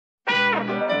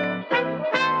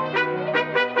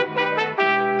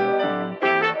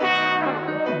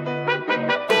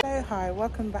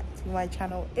welcome back to my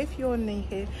channel. If you're new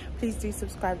here, please do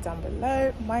subscribe down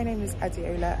below. My name is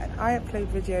Adeola and I upload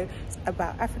videos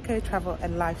about Africa, travel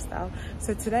and lifestyle.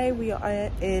 So today we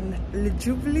are in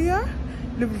Ljubljana.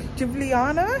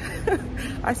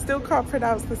 I still can't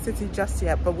pronounce the city just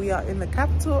yet, but we are in the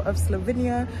capital of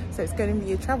Slovenia, so it's going to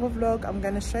be a travel vlog. I'm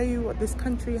going to show you what this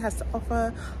country has to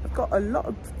offer. I've got a lot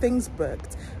of things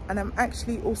booked, and I'm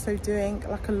actually also doing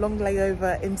like a long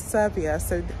layover in Serbia,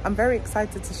 so I'm very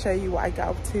excited to show you what I get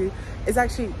up to. It's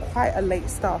actually quite a late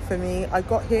start for me. I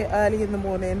got here early in the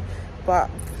morning but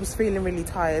was feeling really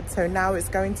tired, so now it's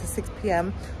going to 6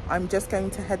 p.m. I'm just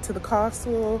going to head to the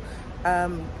castle,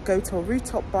 go to a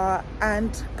rooftop bar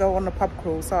and go on a pub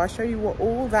crawl. So I'll show you what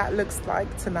all that looks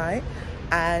like tonight,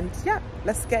 and yeah,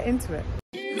 let's get into it.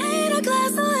 You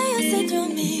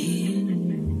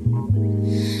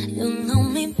know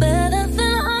me better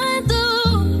than I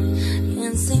do.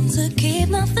 Can't seem to keep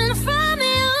nothing from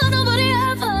you. Nobody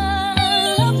ever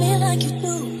loved me like you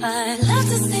do. I'd love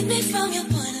to see me from your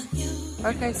point of view.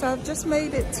 Okay, so I've just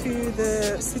made it to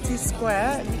the city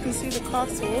square. You can see the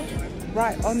castle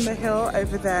right on the hill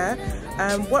over there.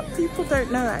 What people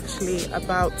don't know actually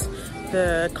about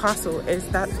the castle is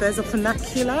that there's a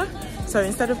funicular. So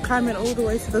instead of climbing all the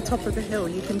way to the top of the hill,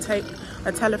 you can take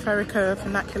a teleferica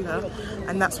funicular,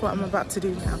 and that's what I'm about to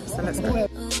do now. So let's go.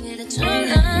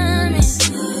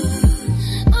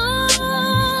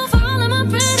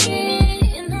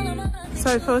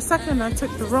 So for a second I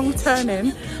took the wrong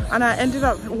turning and I ended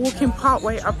up walking part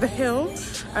way up the hill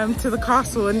to the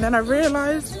castle, and then I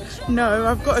realized no,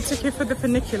 I've got a ticket for the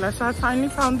funicular. So I finally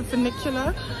found the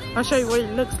funicular. I'll show you what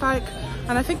it looks like,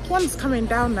 and I think one's coming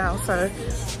down now, so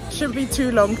shouldn't be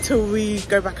too long till we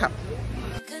go back up.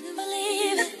 Couldn't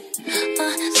believe it.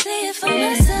 See it for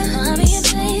myself. I'm being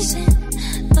patient,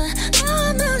 but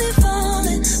I'm really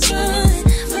falling,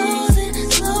 frozen,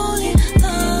 slowly,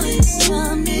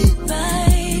 want me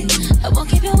right. I won't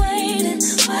keep you waiting.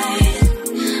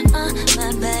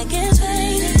 My bag is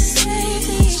fading.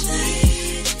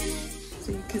 So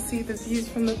you can see the views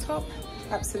from the top,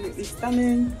 absolutely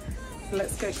stunning. So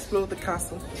let's go explore the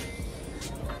castle.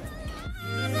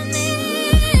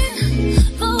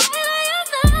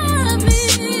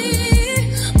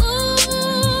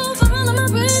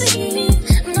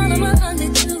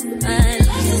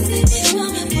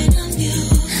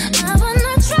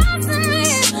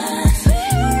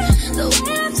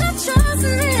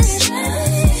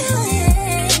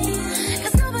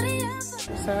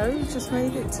 Just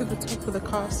made it to the top of the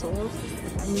castle,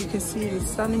 and you can see the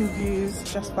stunning views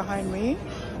just behind me.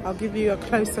 I'll give you a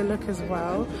closer look as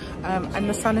well, and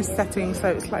the sun is setting, so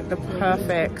it's like the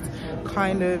perfect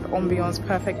kind of ambiance,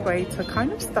 perfect way to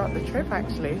kind of start the trip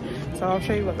actually. So I'll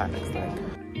show you what that looks like.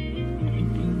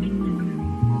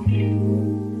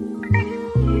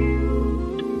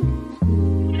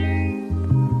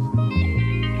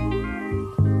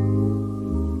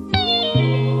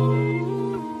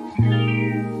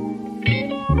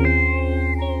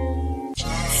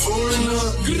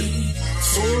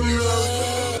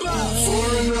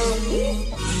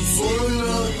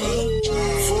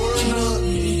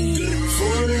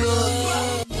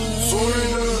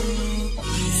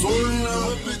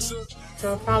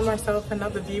 So I found myself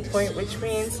another viewpoint, which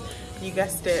means, you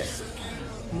guessed it,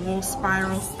 more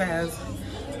spiral stairs.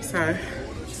 So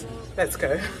let's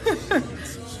go.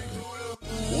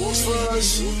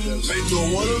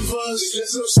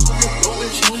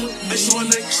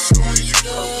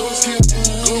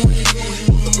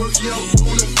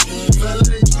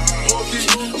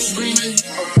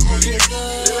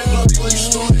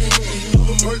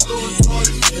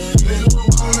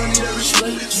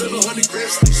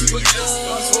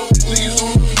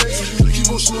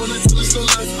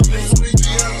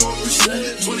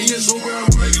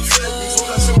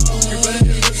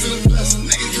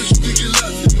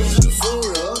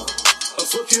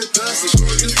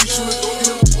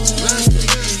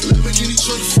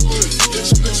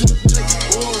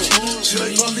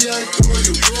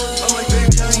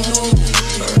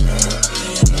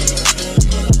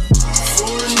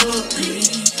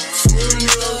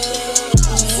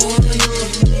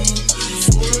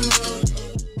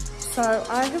 So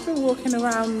I have been walking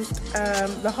around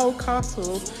the whole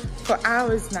castle for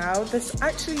hours now. There's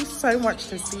actually so much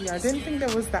to see. I didn't think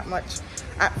there was that much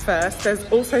at first. There's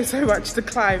also so much to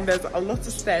climb. There's a lot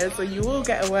of stairs, so you will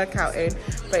get a workout in,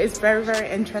 but it's very, very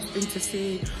interesting to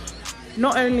see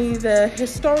not only the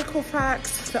historical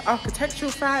facts, the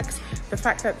architectural facts, the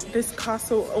fact that this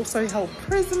castle also held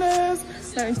prisoners,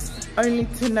 not only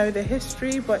to know the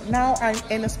history, but now I'm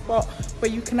in a spot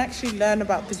where you can actually learn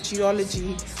about the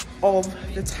geology of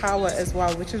the tower as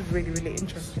well, which is really, really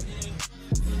interesting.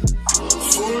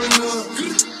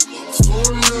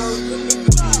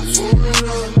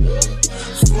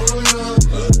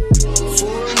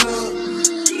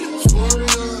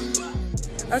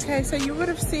 Okay, so you would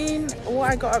have seen what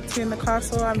I got up to in the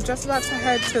castle. I'm just about to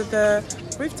head to the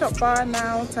rooftop bar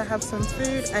now to have some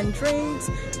food and drinks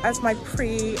as my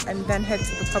pre, and then head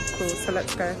to the pub crawl. So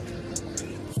let's go.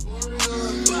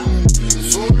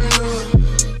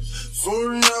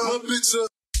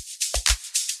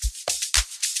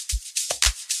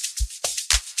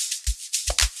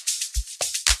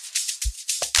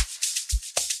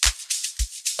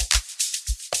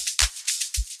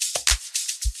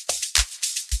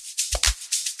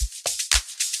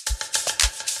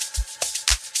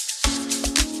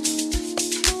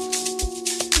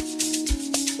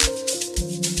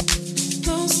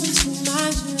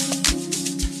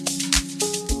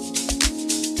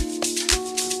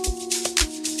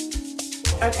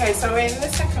 Okay, so we're in the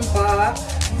second bar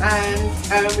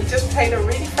and we just played a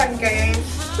really fun game,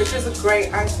 which was a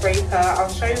great icebreaker. I'll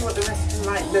show you what the rest of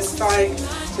the night looks like.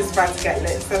 Just about to get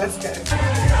lit, so let's go.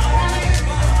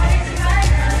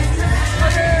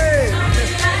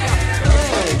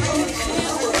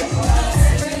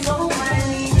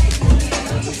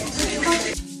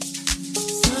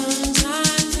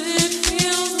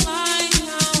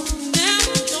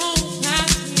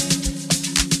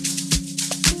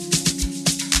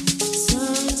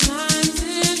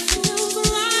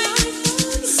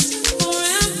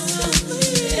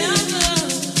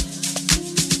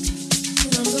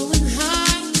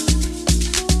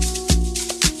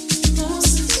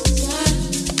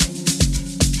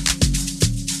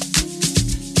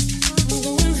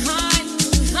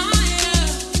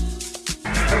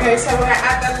 Okay, so we're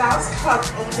at the last pub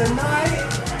of the night.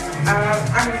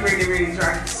 I'm really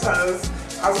drunk, so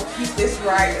I will keep this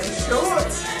right and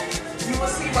short. You will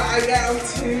see what I get up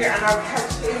to, and I'll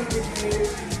catch in with you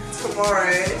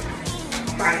tomorrow.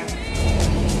 Bye.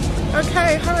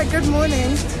 Okay, hi, good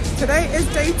morning. Today is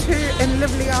day 2 in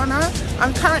Ljubljana.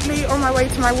 I'm currently on my way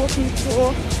to my walking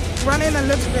tour, running a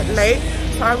little bit late,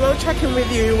 so I will check in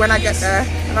with you when I get there,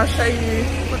 and I'll show you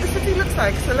what the city looks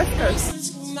like. So let's go.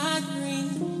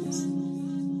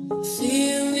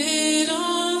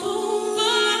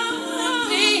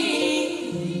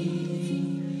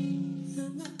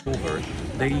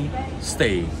 They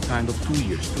stay kind of 2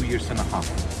 years and a half.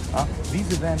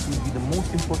 This event will be the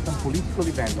most important political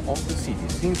event of the city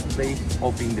since the day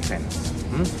of independence.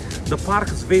 The park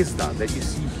Zvezda that you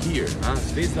see here,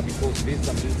 Zvezda because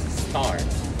Zvezda means star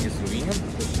in Slovenian.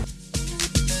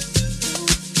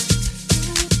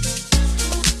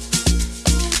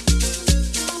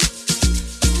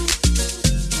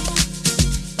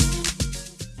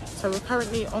 So we're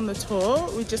currently on the tour.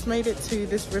 We just made it to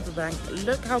this riverbank.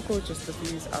 Look how gorgeous the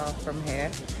views are from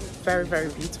here. Very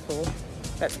beautiful.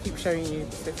 Let's keep showing you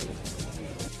the city.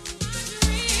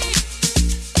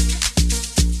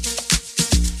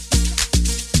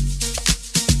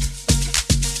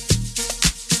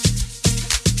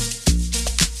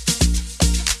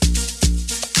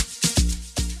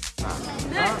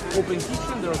 Open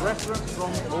kitchen, there are restaurants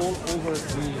from all over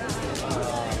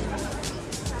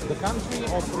the country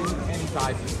offering any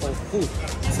type of food.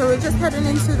 So we're just heading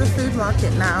into the food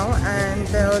market now, and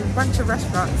there are a bunch of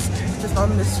restaurants just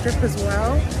on the strip as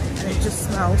well, and it just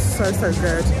smells so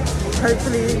good.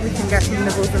 Hopefully we can get some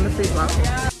nibbles in the food market.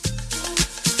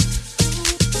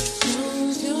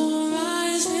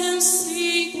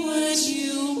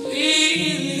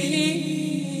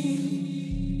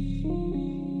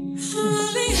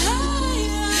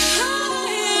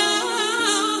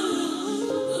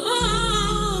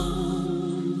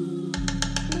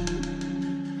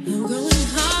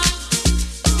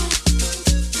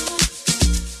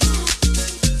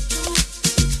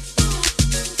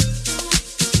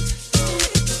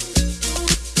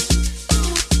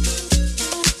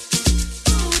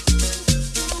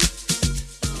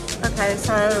 Okay,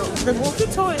 so the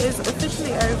walking tour is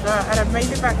officially over, and I've made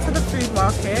it back to the food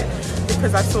market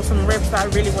because I saw some ribs that I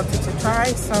really wanted to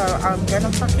try, so I'm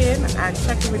gonna tuck in and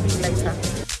check in with you later.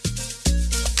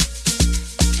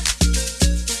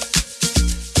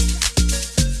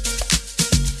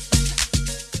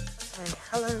 Okay,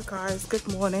 hello guys, good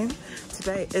morning.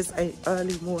 Today is an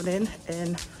early morning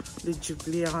in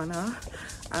Ljubljana.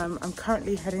 I'm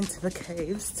currently heading to the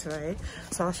caves today,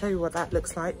 so I'll show you what that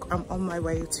looks like. I'm on my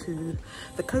way to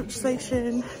the coach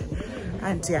station,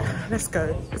 and yeah, let's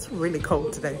go. It's really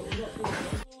cold today.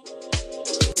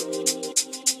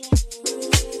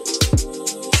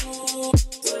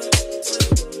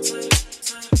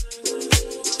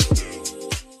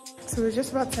 So we're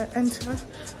just about to enter the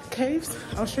caves.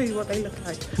 I'll show you what they look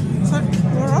like. So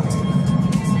we're off.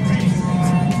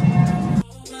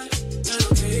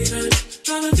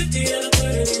 50 and I put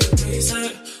it in the face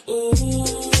like, ooh,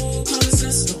 common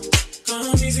sense, no.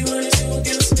 Come easy when it's you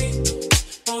against me.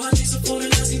 Oh, I need support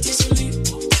and I see this leap.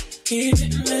 Keep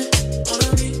hitting me on a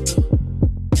beat, though.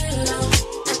 Hello,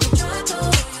 I can try to,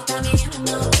 you got me in and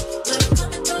out. When I'm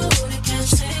coming through, they can't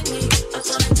save me. I'm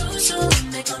gonna do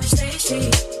something, they call me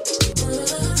Stacy.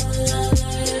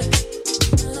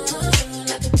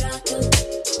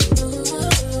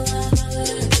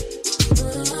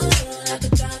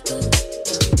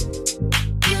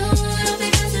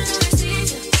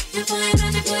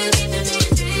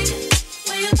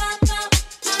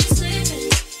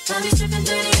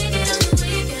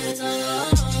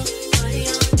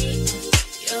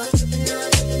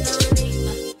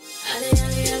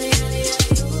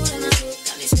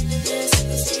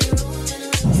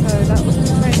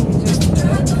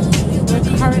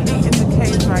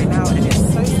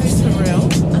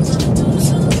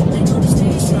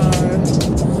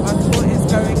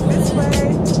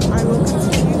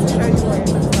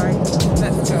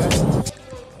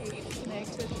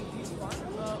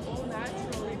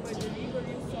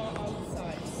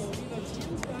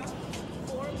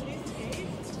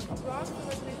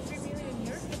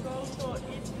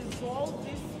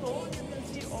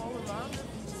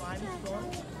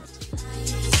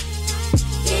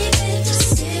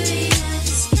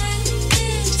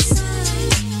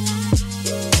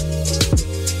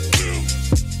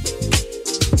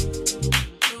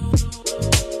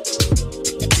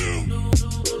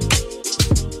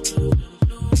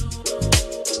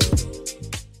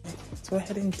 We're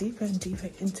heading deeper and deeper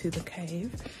into the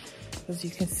cave. As you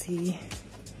can see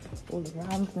all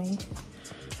around me,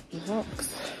 the rocks.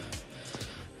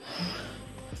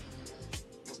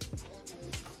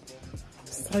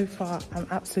 So far, I'm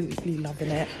absolutely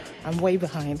loving it. I'm way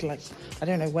behind, like, I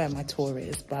don't know where my tour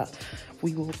is, but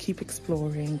we will keep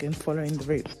exploring and following the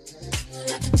route.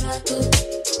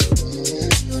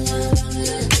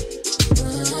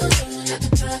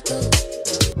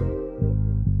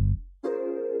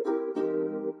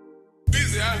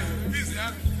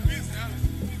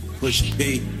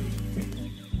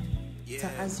 So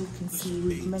as you can see,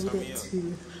 we've made it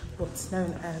to what's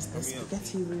known as the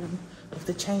spaghetti room of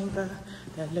the chamber.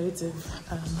 There are loads of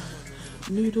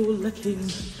noodle-looking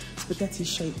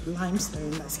spaghetti-shaped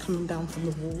limestone that's coming down from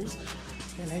the walls.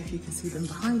 I don't know if you can see them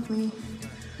behind me.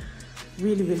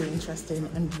 Really, really interesting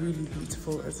and really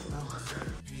beautiful as well.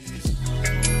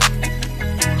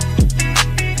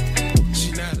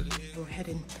 We're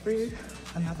heading through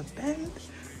another bend.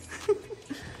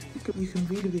 You can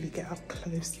really, really get up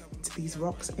close to these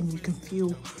rocks and you can feel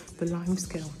the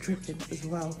limescale dripping as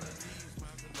well.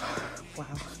 Wow.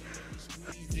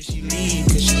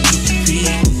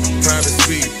 Private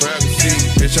suite,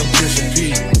 bitch, I'm pushing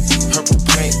P. Purple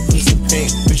paint, pushing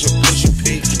pink, bitch, I'm pushing P.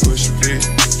 Pushing P,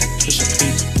 pushing P.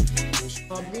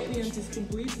 Brilliant is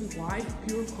completely white,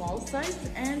 pure calcite,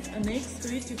 and next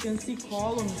to it you can see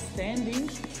columns standing,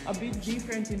 a bit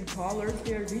different in colors.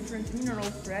 There are different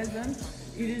minerals present.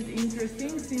 It is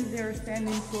interesting since they are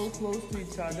standing so close to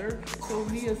each other, so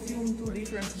we assume two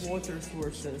different water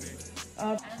sources.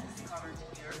 And it's covered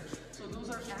here. So those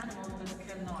are animals that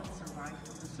cannot survive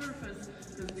on the surface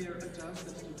because they are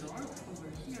adjusted to dark. Over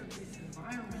here, this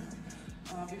environment.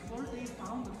 Before they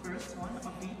found the first one,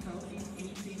 a beetle, in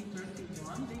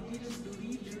 1831, they didn't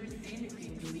believe there is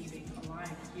anything living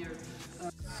alive here.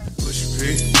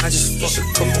 I just fucked a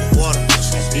cup of water.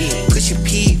 Push your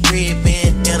P, red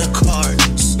band, and a card.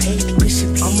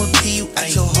 I'ma pee you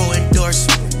at your whole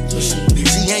endorsement.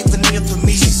 She ain't vanilla for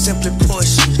me, she simply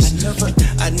portions.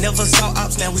 I never saw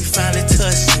ops, now we finally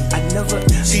touching.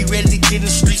 She ready to get in the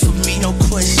streets with me, no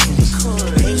question.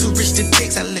 Too rich to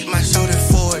text, I let my shoulder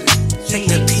forward. Take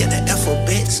the P at the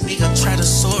alphabets, nigga try to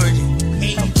sort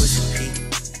it. I'm pushing P.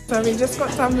 So we just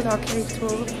got done with our cave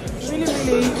tour.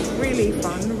 Really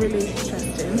fun, really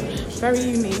interesting, very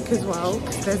unique as well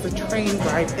because there's a train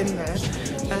ride in there.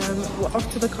 We're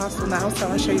off to the castle now, so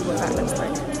I'll show you what that looks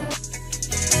like.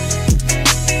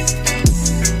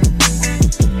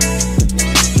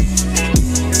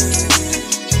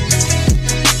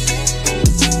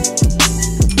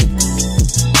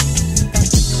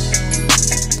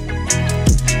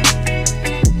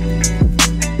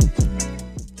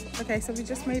 Okay, so we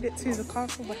just made it to the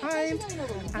castle behind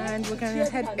and we're going to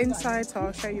head inside, so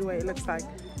I'll show you what it looks like.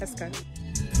 Let's go.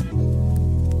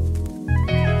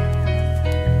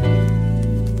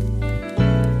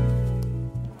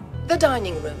 The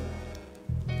dining room.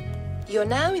 You're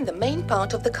now in the main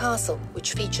part of the castle,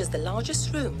 which features the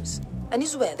largest rooms and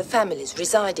is where the families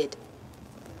resided.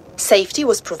 Safety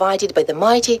was provided by the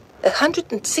mighty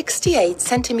 168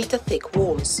 centimeter thick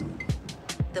walls.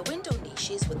 The window niches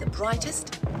benches were the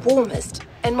brightest, warmest,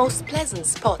 and most pleasant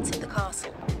spots in the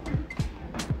castle.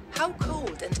 How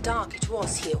cold and dark it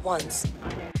was here once.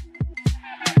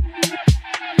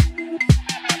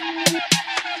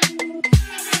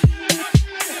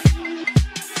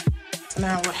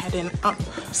 Now we're heading up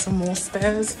some more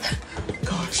stairs.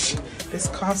 Gosh, this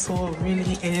castle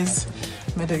really is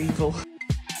medieval.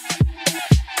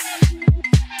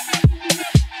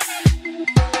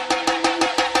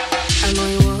 I know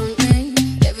you want me.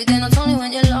 Every day not only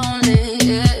when you're lonely.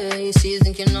 Yeah, you see you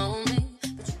think you know me,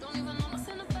 but you don't even know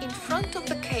nothing about. In front of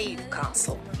the cave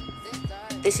castle.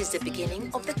 This is the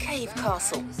beginning of the cave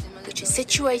castle, which is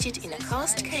situated in a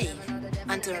karst cave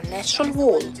under a natural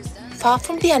wall, far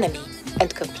from the enemy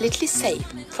and completely safe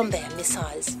from their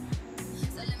missiles.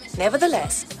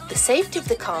 Nevertheless, the safety of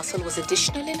the castle was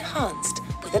additionally enhanced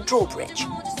with a drawbridge.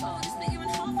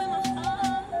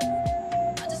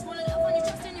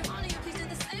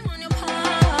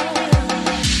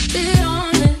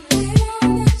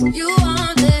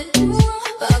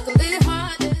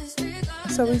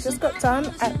 So we just got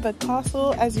done at the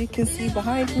castle, as you can see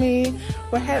behind me.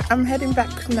 I'm heading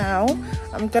back now.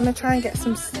 I'm gonna try and get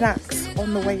some snacks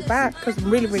on the way back because I'm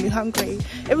really hungry.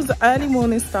 It was an early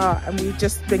morning start and we've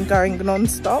just been going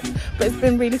non-stop, but it's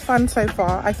been really fun so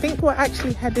far. I think we're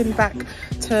actually heading back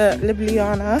to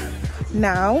Ljubljana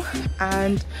now,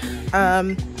 and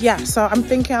yeah, so I'm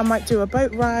thinking I might do a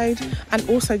boat ride and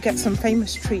also get some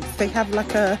famous treats. They have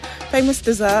like a famous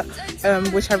dessert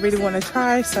which I really want to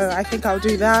try, so I think I'll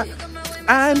do that,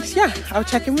 and yeah, I'll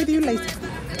check in with you later.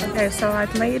 Okay, so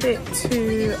I've made it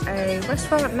to a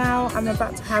restaurant now. I'm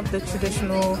about to have the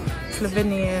traditional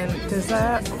Slovenian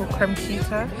dessert called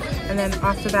kremšita, and then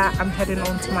after that I'm heading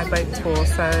on to my boat tour.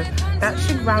 So that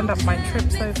should round up my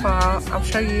trip so far. I'll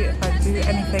show you if I do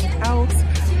anything else.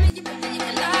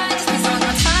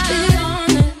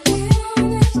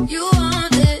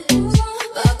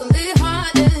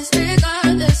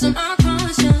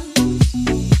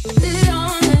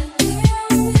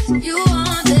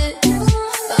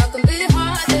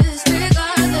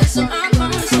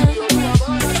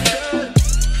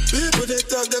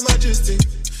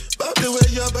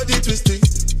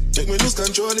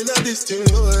 Controlling of this thing,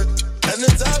 Lord. And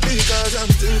it's all because I'm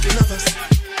thinking of us.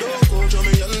 Don't go throw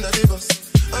me under the bus.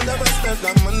 I never spent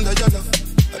like under your love.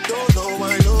 I don't know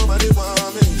why nobody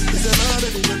want me.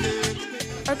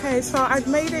 Okay, so I've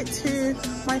made it to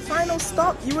my final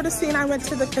stop. You would have seen I went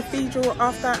to the cathedral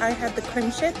after I had the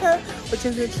kremšita, which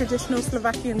is a traditional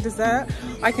Slovakian dessert.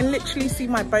 I can literally see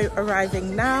my boat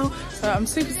arriving now, so I'm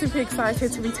super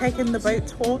excited to be taking the boat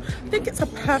tour. I think it's a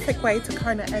perfect way to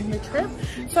kind of end the trip.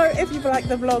 So if you've liked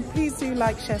the vlog, please do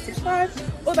like, share, subscribe,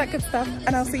 all that good stuff,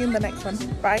 and I'll see you in the next one.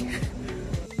 Bye.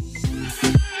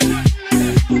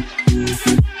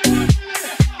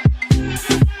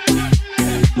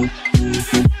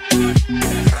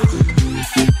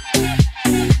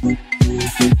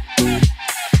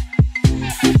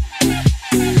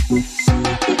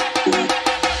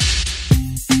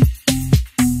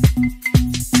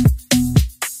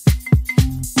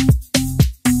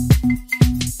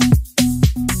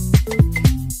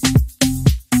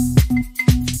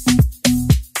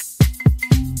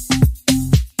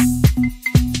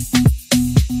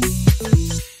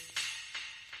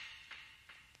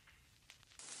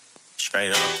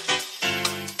 Straight up.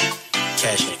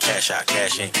 Cash in, cash out,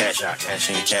 cash in, cash out, cash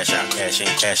in, cash out, cash in,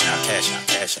 cash out, cash out,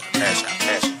 cash out, cash out,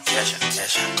 cash out, cash out,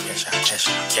 cash out, cash out, cash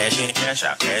out, cash in, cash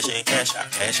out, cash in, cash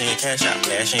out, cash in, cash out,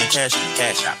 cash in, cash in,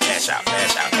 cash out, cash out,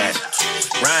 cash out, cash out.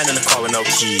 Riding in the car with no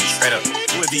keys, straight up.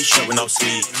 With these shirt with no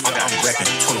sleeves. I'm reppin',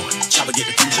 21. Chopper get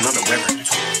the teaching, I'm the reverend.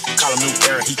 Call him new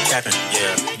era, he capping,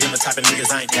 yeah. Them the type of niggas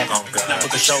I ain't capping. Now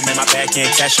book a show, man, my bag can't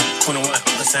cash it. 21,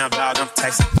 the sound dog, I'm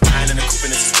taxing. Riding in the coupe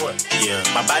and it's a sport, yeah.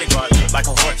 My bodyguard look like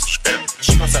a horse.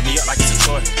 She gon' set me up like it's a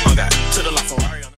toy. To the La Ferrari.